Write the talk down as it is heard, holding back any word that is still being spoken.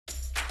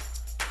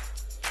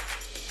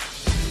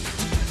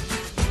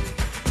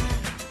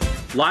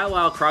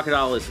Lyle,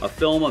 Crocodile is a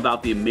film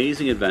about the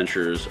amazing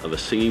adventures of a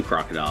singing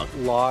crocodile.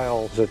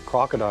 Lyle's a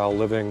crocodile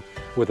living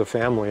with a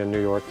family in New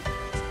York.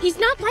 He's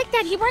not like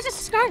that. He wears a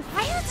scarf.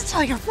 I have to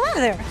tell your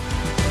father.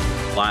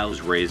 Lyle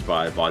was raised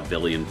by a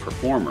vaudevillian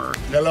performer.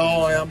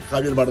 Hello, I am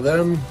Javier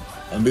Bardem,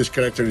 and this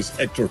character is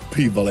Hector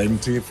P.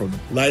 Valenti from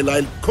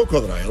Lyle,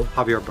 Crocodile.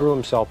 Javier threw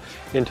himself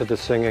into the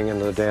singing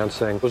and the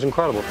dancing. It was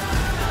incredible.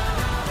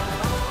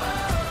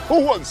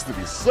 Who wants to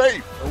be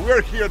safe?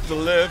 We're here to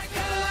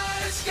live.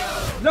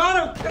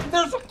 No,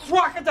 there's a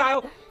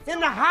crocodile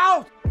in the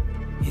house!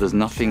 There's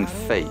nothing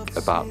fake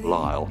about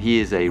Lyle. He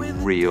is a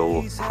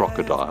real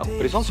crocodile.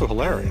 But he's also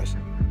hilarious.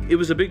 It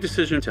was a big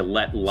decision to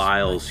let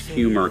Lyle's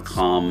humor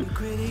come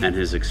and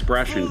his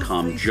expression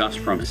come just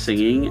from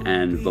singing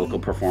and vocal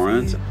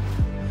performance.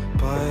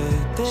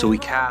 So we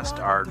cast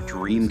our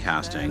dream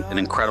casting, an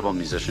incredible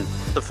musician,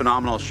 the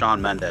phenomenal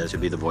Shawn Mendes, to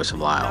be the voice of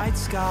Lyle.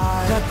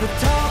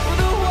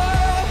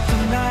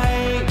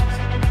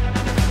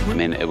 I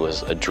mean, it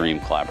was a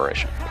dream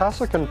collaboration.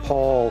 Pasek and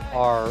Paul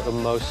are the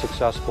most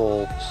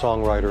successful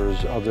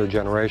songwriters of their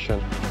generation.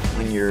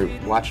 When you're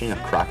watching a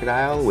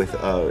crocodile with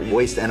a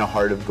voice and a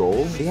heart of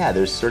gold, yeah,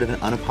 there's sort of an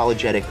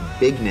unapologetic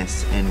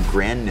bigness and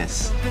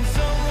grandness.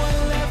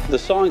 The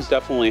songs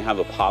definitely have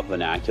a pop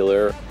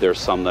vernacular. There's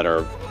some that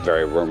are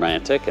very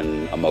romantic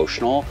and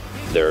emotional.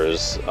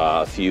 There's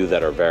a few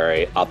that are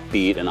very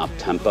upbeat and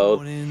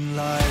up-tempo.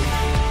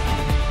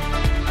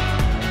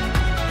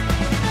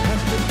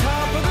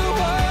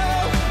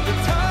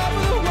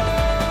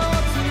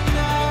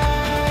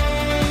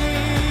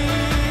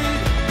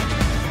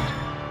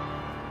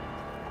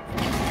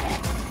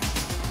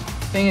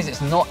 The thing is,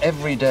 it's not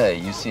every day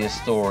you see a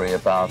story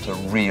about a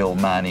real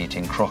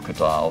man-eating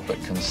crocodile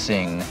that can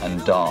sing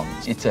and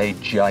dance. It's a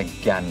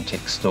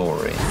gigantic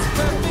story.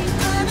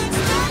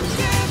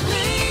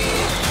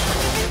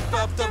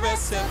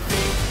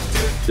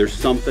 There's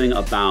something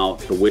about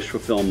the wish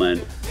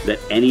fulfillment that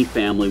any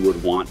family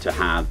would want to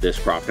have this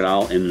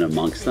crocodile in and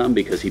amongst them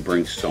because he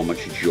brings so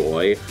much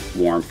joy,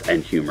 warmth,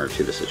 and humor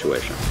to the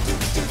situation.